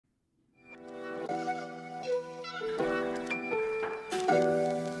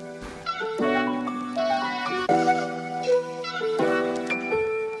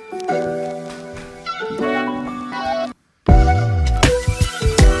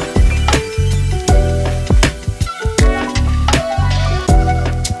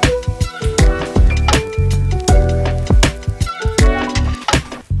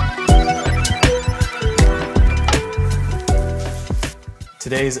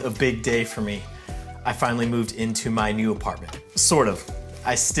Today's a big day for me. I finally moved into my new apartment. Sort of.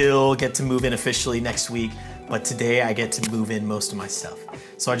 I still get to move in officially next week, but today I get to move in most of my stuff.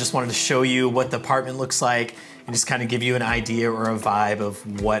 So I just wanted to show you what the apartment looks like and just kind of give you an idea or a vibe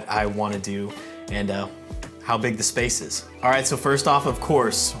of what I want to do and how big the space is. All right, so first off, of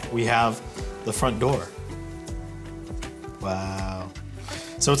course, we have the front door. Wow.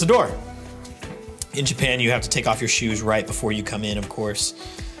 So it's a door. In Japan, you have to take off your shoes right before you come in, of course.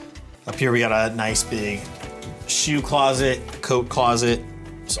 Up here, we got a nice big shoe closet, coat closet.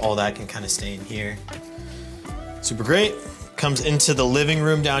 So all that can kind of stay in here. Super great. Comes into the living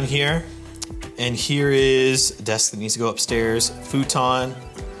room down here. And here is a desk that needs to go upstairs. Futon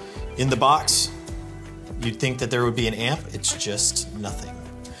in the box. You'd think that there would be an amp. It's just nothing.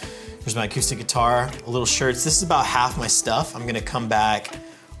 Here's my acoustic guitar, a little shirts. This is about half my stuff. I'm gonna come back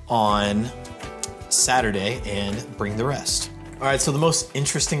on Saturday and bring the rest. All right, so the most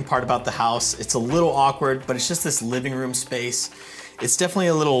interesting part about the house, it's a little awkward, but it's just this living room space. It's definitely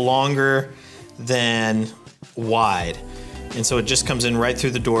a little longer than wide. And so it just comes in right through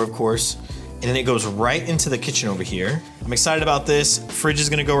the door, of course, and then it goes right into the kitchen over here. I'm excited about this. Fridge is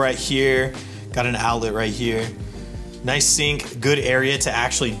gonna go right here. Got an outlet right here. Nice sink, good area to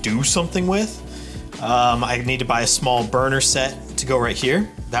actually do something with. I need to buy a small burner set to go right here.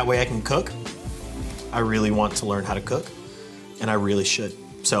 That way I can cook. I really want to learn how to cook, and I really should.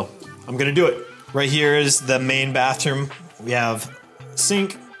 So I'm gonna do it. Right here is the main bathroom. We have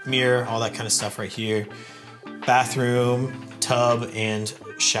sink, mirror, all that kind of stuff right here. Bathroom, tub, and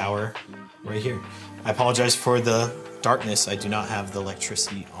shower right here. I apologize for the darkness. I do not have the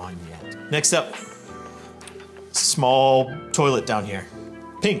electricity on yet. Next up, small toilet down here.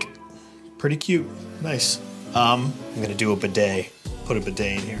 Pink, pretty cute, nice. I'm gonna do a bidet, put a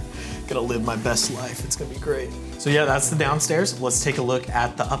bidet in here. Gonna live my best life, it's gonna be great. So yeah, that's the downstairs. Let's take a look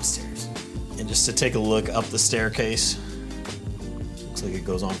at the upstairs. And just to take a look up the staircase, looks like it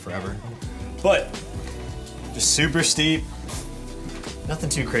goes on forever. But, just super steep. Nothing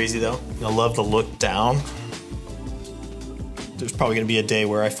too crazy though. I love the look down. There's probably gonna be a day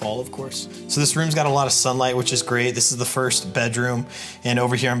where I fall, of course. So this room's got a lot of sunlight, which is great. This is the first bedroom. And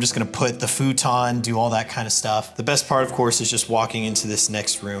over here, I'm just gonna put the futon, do all that kind of stuff. The best part, of course, is just walking into this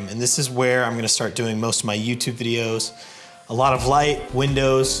next room. And this is where I'm gonna start doing most of my YouTube videos. A lot of light,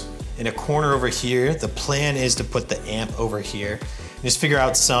 windows, in a corner over here. The plan is to put the amp over here and just figure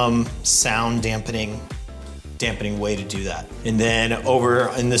out some sound dampening way to do that. And then over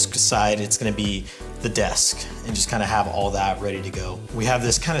on this side, it's gonna be the desk and just kind of have all that ready to go. We have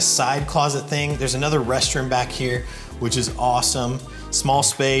this kind of side closet thing. There's another restroom back here, which is awesome. Small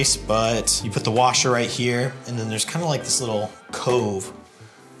space, but you put the washer right here, and then there's kind of like this little cove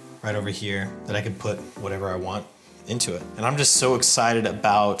right over here that I can put whatever I want into it. And I'm just so excited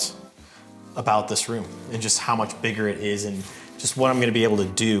about this room and just how much bigger it is and just what I'm gonna be able to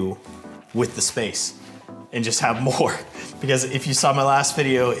do with the space and just have more. Because if you saw my last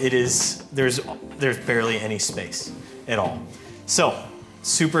video, there's barely any space at all. So,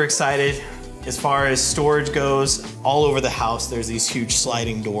 super excited. As far as storage goes, all over the house, there's these huge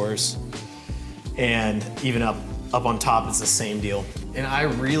sliding doors. And even up on top, it's the same deal. And I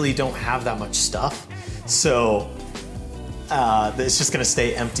really don't have that much stuff. So, it's just gonna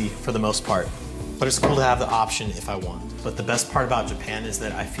stay empty for the most part. But it's cool to have the option if I want. But the best part about Japan is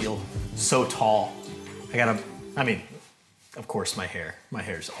that I feel so tall. Of course my hair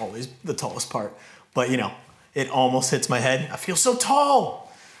is always the tallest part, but you know, it almost hits my head. I feel so tall.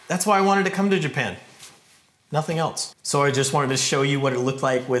 That's why I wanted to come to Japan. Nothing else. So I just wanted to show you what it looked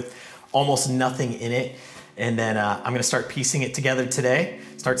like with almost nothing in it. And then I'm gonna start piecing it together today,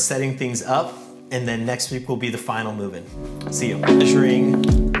 start setting things up, and then next week will be the final move-in. See you. Measuring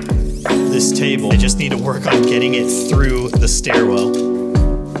this table. I just need to work on getting it through the stairwell.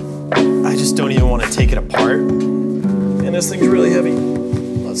 I just don't even want to take it apart. And this thing's really heavy.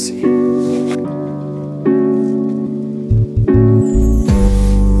 Let's see.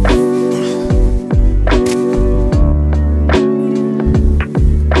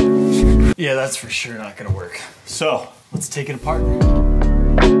 Yeah, that's for sure not gonna work. So, let's take it apart.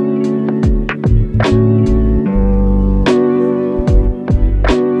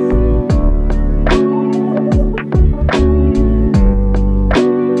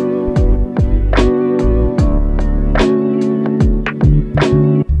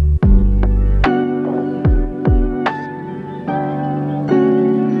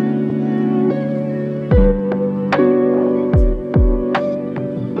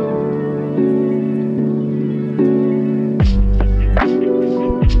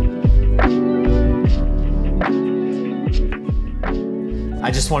 I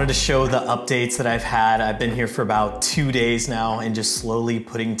just wanted to show the updates that I've had. I've been here for about 2 days now and just slowly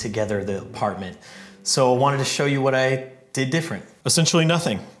putting together the apartment. So I wanted to show you what I did different. Essentially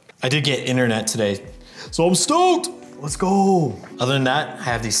nothing. I did get internet today, so I'm stoked. Let's go. Other than that, I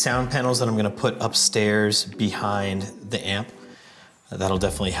have these sound panels that I'm gonna put upstairs behind the amp. That'll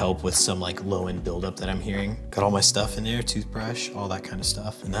definitely help with some like low end buildup that I'm hearing. Got all my stuff in there, toothbrush, all that kind of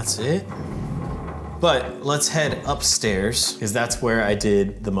stuff, and that's it. But let's head upstairs, because that's where I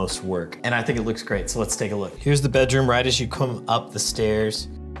did the most work. And I think it looks great, so let's take a look. Here's the bedroom right as you come up the stairs.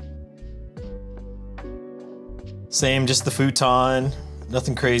 Same, just the futon,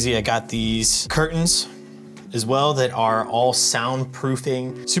 nothing crazy. I got these curtains as well that are all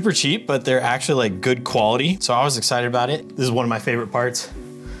soundproofing. Super cheap, but they're actually like good quality. So I was excited about it. This is one of my favorite parts.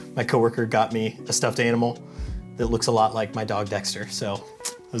 My coworker got me a stuffed animal that looks a lot like my dog Dexter. So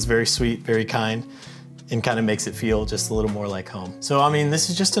it was very sweet, very kind, and kind of makes it feel just a little more like home. So I mean, this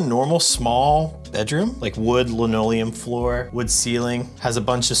is just a normal small bedroom, like wood linoleum floor, wood ceiling, has a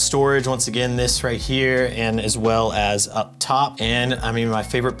bunch of storage. Once again, this right here, and as well as up top. And I mean, my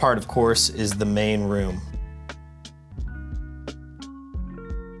favorite part of course is the main room.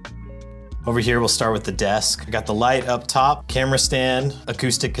 Over here, we'll start with the desk. I got the light up top, camera stand,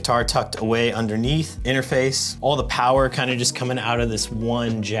 acoustic guitar tucked away underneath, interface, all the power kind of just coming out of this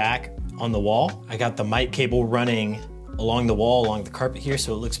one jack on the wall. I got the mic cable running along the wall, along the carpet here,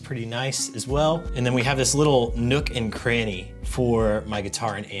 so it looks pretty nice as well. And then we have this little nook and cranny for my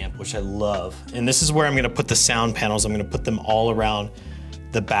guitar and amp, which I love. And this is where I'm gonna put the sound panels. I'm gonna put them all around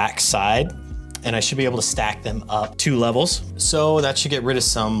the back side, and I should be able to stack them up 2 levels. So that should get rid of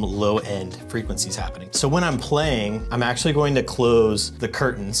some low end frequencies happening. So when I'm playing, I'm actually going to close the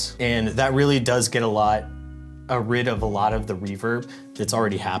curtains, and that really does get rid of a lot of the reverb that's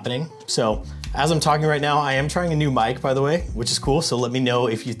already happening. So as I'm talking right now, I am trying a new mic, by the way, which is cool. So let me know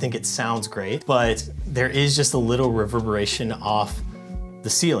if you think it sounds great, but there is just a little reverberation off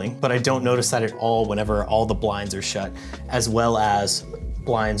the ceiling, but I don't notice that at all whenever all the blinds are shut, as well as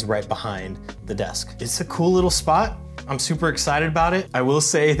blinds right behind the desk. It's a cool little spot. I'm super excited about it. I will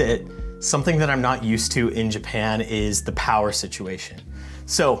say that something that I'm not used to in Japan is the power situation.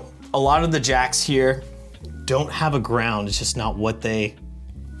 So a lot of the jacks here don't have a ground. It's just not what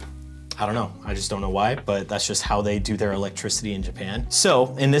I don't know. I just don't know why, but that's just how they do their electricity in Japan.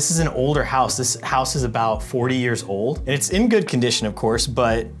 So, and this is an older house. This house is about 40 years old, and it's in good condition, of course,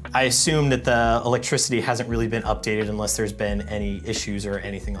 but I assume that the electricity hasn't really been updated unless there's been any issues or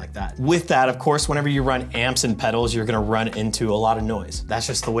anything like that. With that, of course, whenever you run amps and pedals, you're gonna run into a lot of noise. That's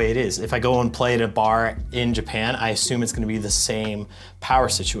just the way it is. If I go and play at a bar in Japan, I assume it's gonna be the same power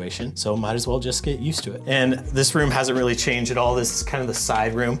situation, so might as well just get used to it. And this room hasn't really changed at all. This is kind of the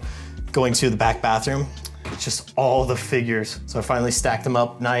side room. Going to the back bathroom, it's just all the figures. So I finally stacked them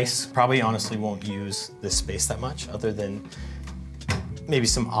up nice. Probably honestly won't use this space that much other than maybe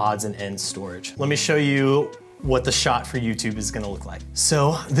some odds and ends storage. Let me show you what the shot for YouTube is gonna look like.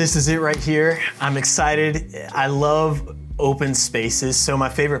 So this is it right here. I'm excited. I love open spaces. So my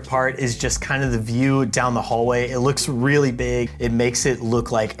favorite part is just kind of the view down the hallway. It looks really big. It makes it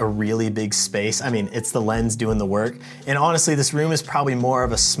look like a really big space. I mean, it's the lens doing the work. And honestly, this room is probably more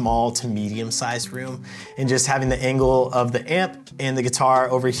of a small to medium-sized room. And just having the angle of the amp and the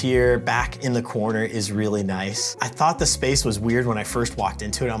guitar over here back in the corner is really nice. I thought the space was weird when I first walked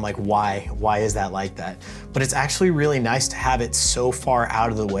into it. I'm like, why? Why is that like that? But it's actually really nice to have it so far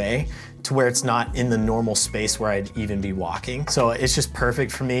out of the way to where it's not in the normal space where I'd even be walking. So it's just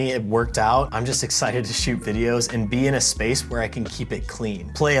perfect for me. It worked out. I'm just excited to shoot videos and be in a space where I can keep it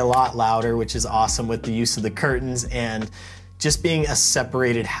clean. Play a lot louder, which is awesome with the use of the curtains, and just being a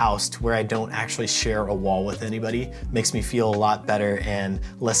separated house to where I don't actually share a wall with anybody makes me feel a lot better and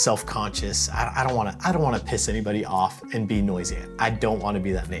less self-conscious. I don't wanna piss anybody off and be noisy. I don't wanna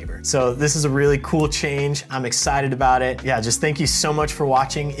be that neighbor. So this is a really cool change. I'm excited about it. Yeah, just thank you so much for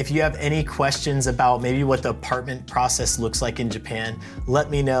watching. If you have any questions about maybe what the apartment process looks like in Japan,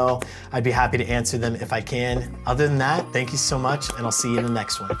 let me know. I'd be happy to answer them if I can. Other than that, thank you so much, and I'll see you in the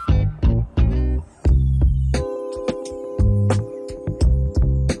next one.